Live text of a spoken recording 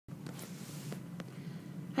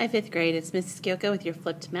Hi, 5th grade. It's Mrs. Kyoko with your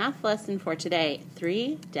flipped math lesson for today,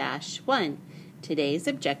 3-1. Today's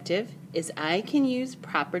objective is I can use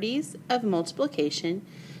properties of multiplication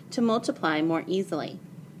to multiply more easily.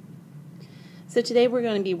 So today we're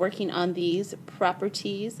going to be working on these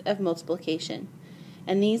properties of multiplication.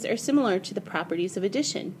 And these are similar to the properties of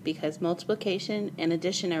addition because multiplication and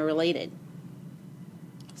addition are related.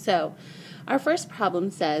 So our first problem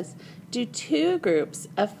says, do two groups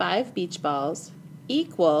of 5 beach balls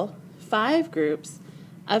equal 5 groups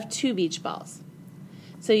of 2 beach balls?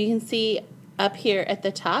 So you can see up here at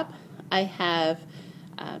the top I have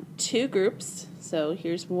 2 groups. So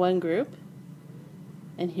here's one group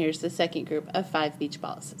and here's the second group of 5 beach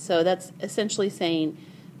balls. So that's essentially saying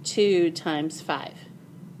 2 times 5.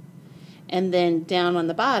 And then down on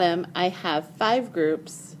the bottom I have 5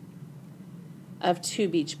 groups of 2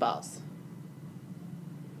 beach balls.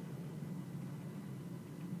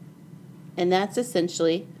 And that's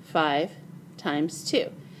essentially 5 times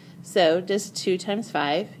 2. So does 2 times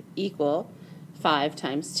 5 equal 5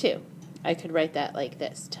 times 2? I could write that like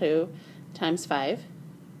this. 2 times 5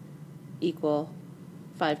 equal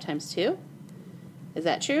 5 times 2. Is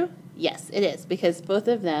that true? Yes, it is, because both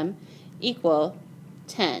of them equal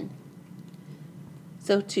 10.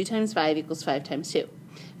 So 2 times 5 equals 5 times 2.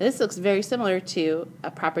 Now this looks very similar to a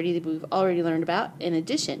property that we've already learned about in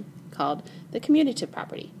addition called the commutative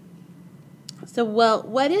property. So,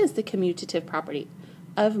 what is the commutative property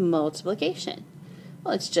of multiplication?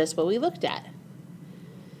 Well, it's just what we looked at.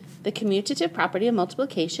 The commutative property of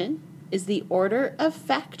multiplication is the order of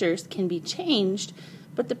factors can be changed,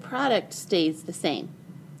 but the product stays the same.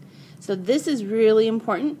 So this is really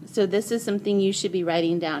important. So this is something you should be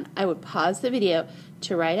writing down. I would pause the video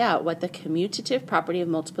to write out what the commutative property of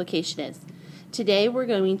multiplication is. Today we're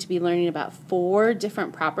going to be learning about 4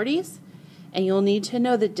 different properties, and you'll need to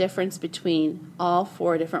know the difference between all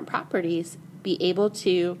 4 different properties, be able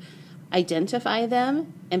to identify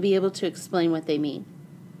them, and be able to explain what they mean.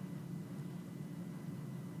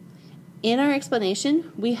 In our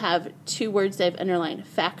explanation, we have 2 words that I've underlined,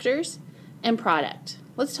 factors and product.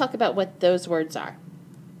 Let's talk about what those words are.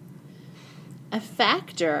 A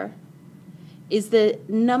factor is the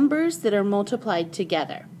numbers that are multiplied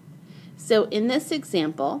together. So in this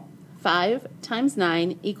example, 5 times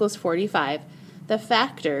 9 equals 45. The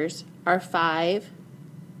factors are 5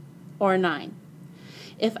 or 9.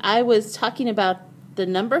 If I was talking about the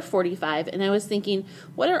number 45 and I was thinking,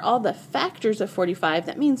 what are all the factors of 45?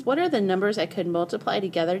 That means what are the numbers I could multiply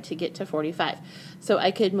together to get to 45? So I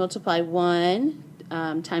could multiply 1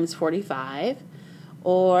 times 45,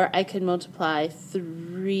 or I could multiply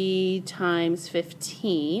 3 times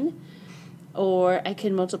 15, or I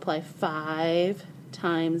could multiply 5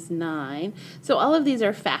 times 9. So all of these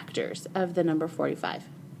are factors of the number 45.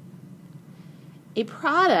 A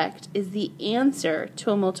product is the answer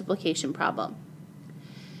to a multiplication problem.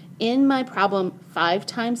 In my problem, 5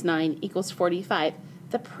 times 9 equals 45.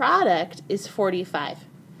 The product is 45.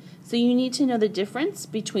 So you need to know the difference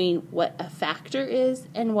between what a factor is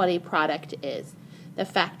and what a product is. The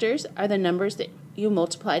factors are the numbers that you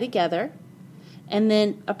multiply together, and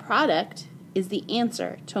then a product is the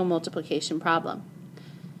answer to a multiplication problem.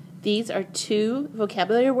 These are 2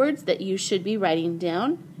 vocabulary words that you should be writing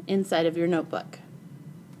down inside of your notebook.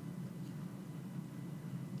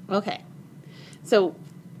 Okay, so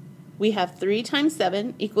we have 3 times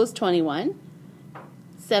 7 equals 21.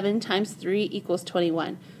 7 times 3 equals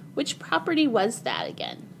 21. Which property was that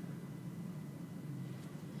again?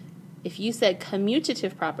 If you said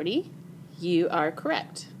commutative property, you are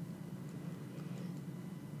correct.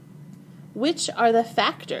 Which are the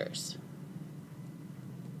factors?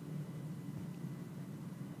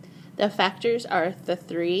 The factors are the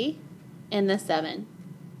 3 and the 7.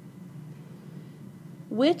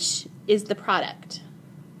 Which is the product?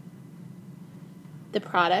 The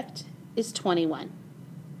product is 21.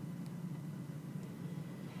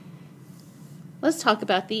 Let's talk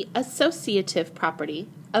about the associative property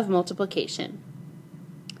of multiplication.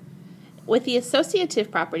 With the associative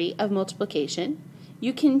property of multiplication,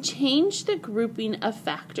 you can change the grouping of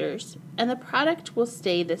factors and the product will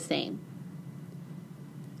stay the same.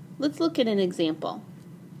 Let's look at an example.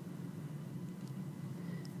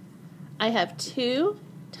 I have 2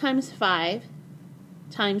 times 5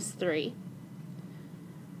 times 3,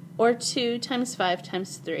 or 2 times 5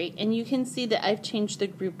 times 3, and you can see that I've changed the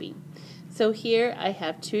grouping. So here I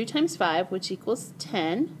have 2 times 5, which equals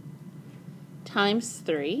 10, times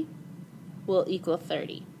 3 will equal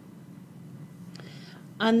 30.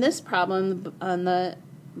 On this problem, on the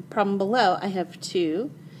problem below, I have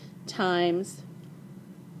 2 times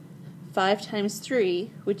 5 times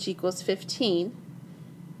 3, which equals 15,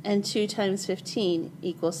 and 2 times 15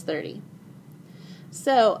 equals 30.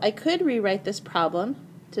 So I could rewrite this problem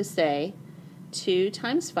to say 2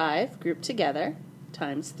 times 5 grouped together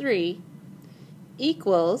times 3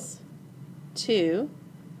 equals 2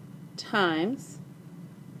 times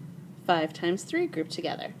 5 times 3 grouped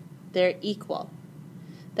together. They're equal.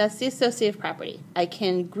 That's the associative property. I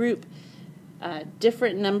can group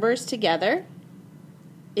different numbers together.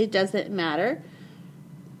 It doesn't matter.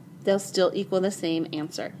 They'll still equal the same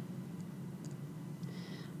answer.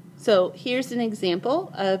 So here's an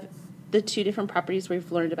example of the two different properties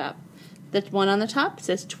we've learned about. The one on the top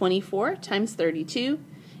says 24 times 32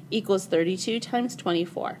 equals 32 times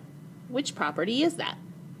 24. Which property is that?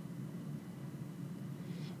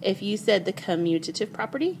 If you said the commutative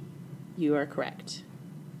property, you are correct.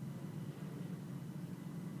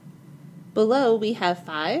 Below we have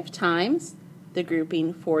 5 times the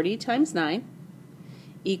grouping 40 times 9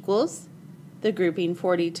 equals the grouping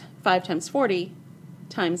 5 times 40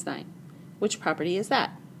 times 9. Which property is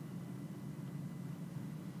that?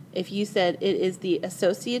 If you said it is the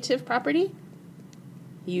associative property,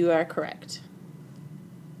 you are correct.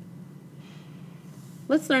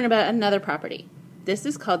 Let's learn about another property. This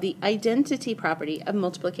is called the identity property of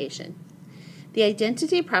multiplication. The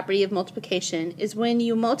identity property of multiplication is when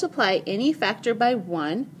you multiply any factor by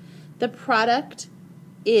 1, the product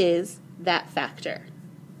is that factor.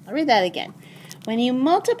 I'll read that again. When you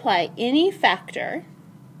multiply any factor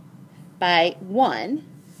by 1,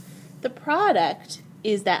 the product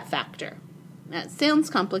is that factor. That sounds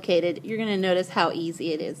complicated. You're going to notice how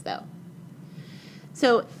easy it is, though.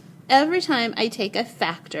 So every time I take a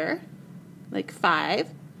factor, like 5,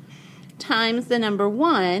 times the number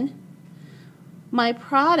 1, my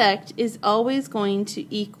product is always going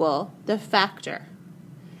to equal the factor.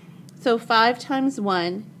 So 5 times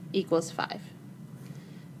 1 equals 5.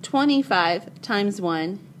 25 times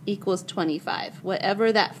 1 equals 25.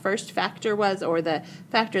 Whatever that first factor was, or the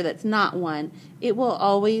factor that's not 1, it will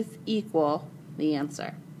always equal the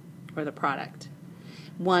answer, or the product.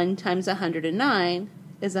 1 times 109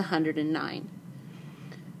 is 109.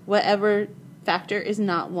 Whatever factor is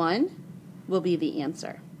not 1 will be the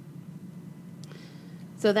answer.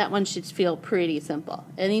 So that one should feel pretty simple.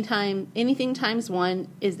 Anything times 1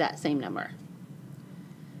 is that same number.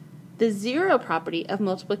 The zero property of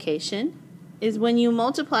multiplication is when you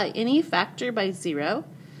multiply any factor by 0,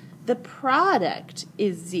 the product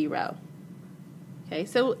is 0. Okay,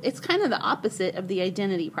 so it's kind of the opposite of the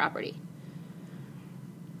identity property.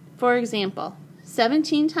 For example,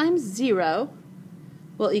 17 times 0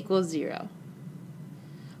 will equal 0.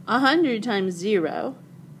 100 times 0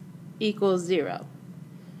 equals 0.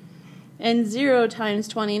 And 0 times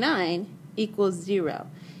 29 equals 0.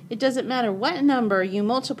 It doesn't matter what number you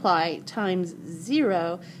multiply times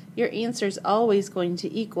 0, your answer is always going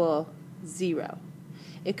to equal 0.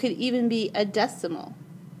 It could even be a decimal.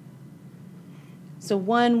 So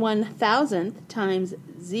 1/1000th times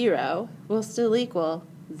 0 will still equal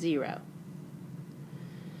 0.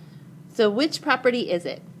 So which property is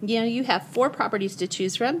it? You have 4 properties to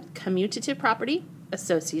choose from: commutative property,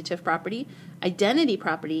 associative property, identity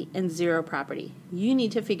property, and zero property. You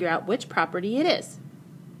need to figure out which property it is.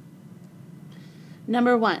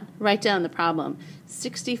 Number 1, write down the problem.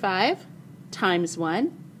 65 times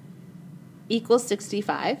 1 equals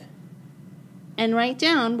 65, and write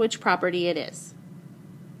down which property it is.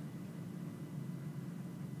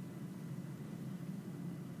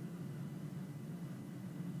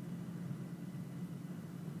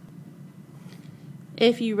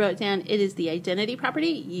 If you wrote down it is the identity property,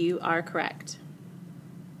 you are correct.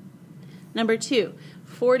 Number 2,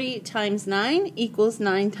 40 times 9 equals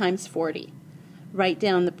 9 times 40. Write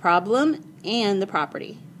down the problem and the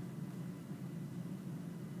property.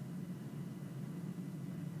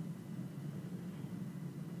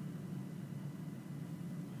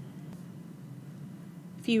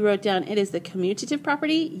 If you wrote down it is the commutative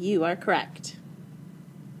property, you are correct.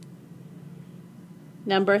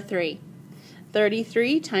 Number 3,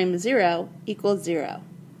 33 times 0 equals 0.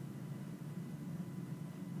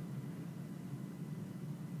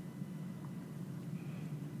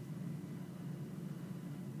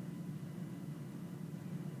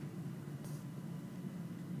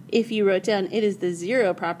 If you wrote down it is the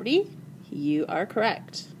zero property, you are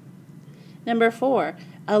correct. Number 4,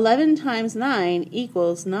 11 times 9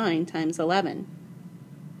 equals 9 times 11.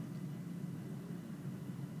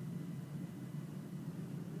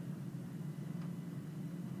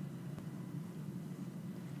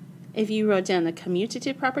 If you wrote down the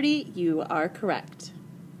commutative property, you are correct.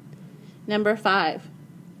 Number 5,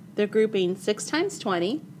 the grouping 6 times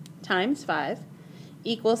 20 times 5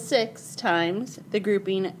 equals 6 times the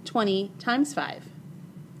grouping 20 times 5.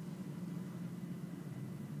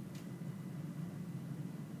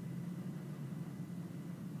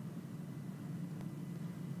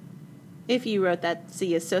 If you wrote that's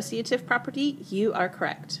the associative property, you are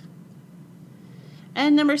correct.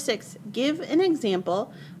 And number 6, give an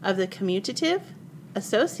example of the commutative,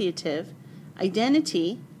 associative,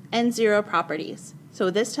 identity, and zero properties. So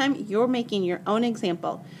this time you're making your own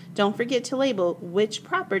example. Don't forget to label which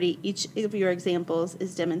property each of your examples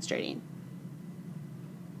is demonstrating.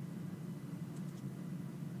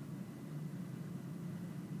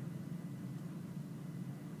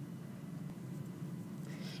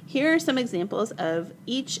 Here are some examples of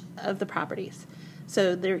each of the properties.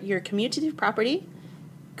 So your commutative property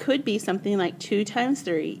could be something like 2 times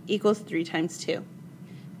 3 equals 3 times 2.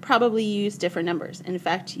 Probably use different numbers. In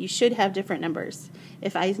fact, you should have different numbers.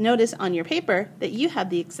 If I notice on your paper that you have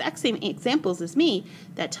the exact same examples as me,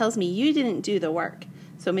 that tells me you didn't do the work.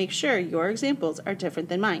 So make sure your examples are different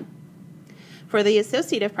than mine. For the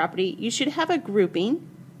associative property, you should have a grouping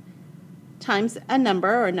times a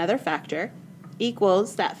number or another factor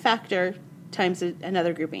equals that factor times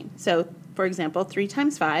another grouping. So, for example, 3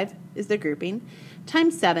 times 5 is the grouping,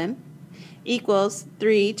 times 7 equals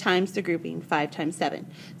 3 times the grouping, 5 times 7.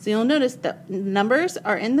 So you'll notice the numbers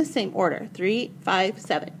are in the same order, 3, 5,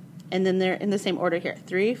 7. And then they're in the same order here,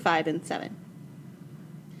 3, 5, and 7.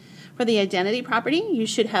 For the identity property, you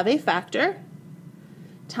should have a factor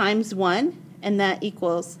times 1, and that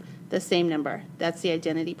equals the same number. That's the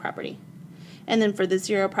identity property. And then for the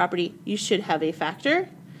zero property, you should have a factor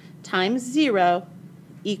times 0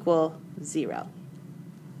 equal 0.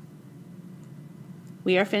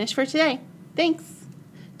 We are finished for today. Thanks.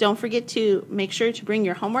 Don't forget to make sure to bring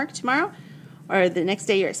your homework tomorrow or the next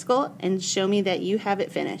day you're at school and show me that you have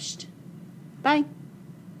it finished. Bye.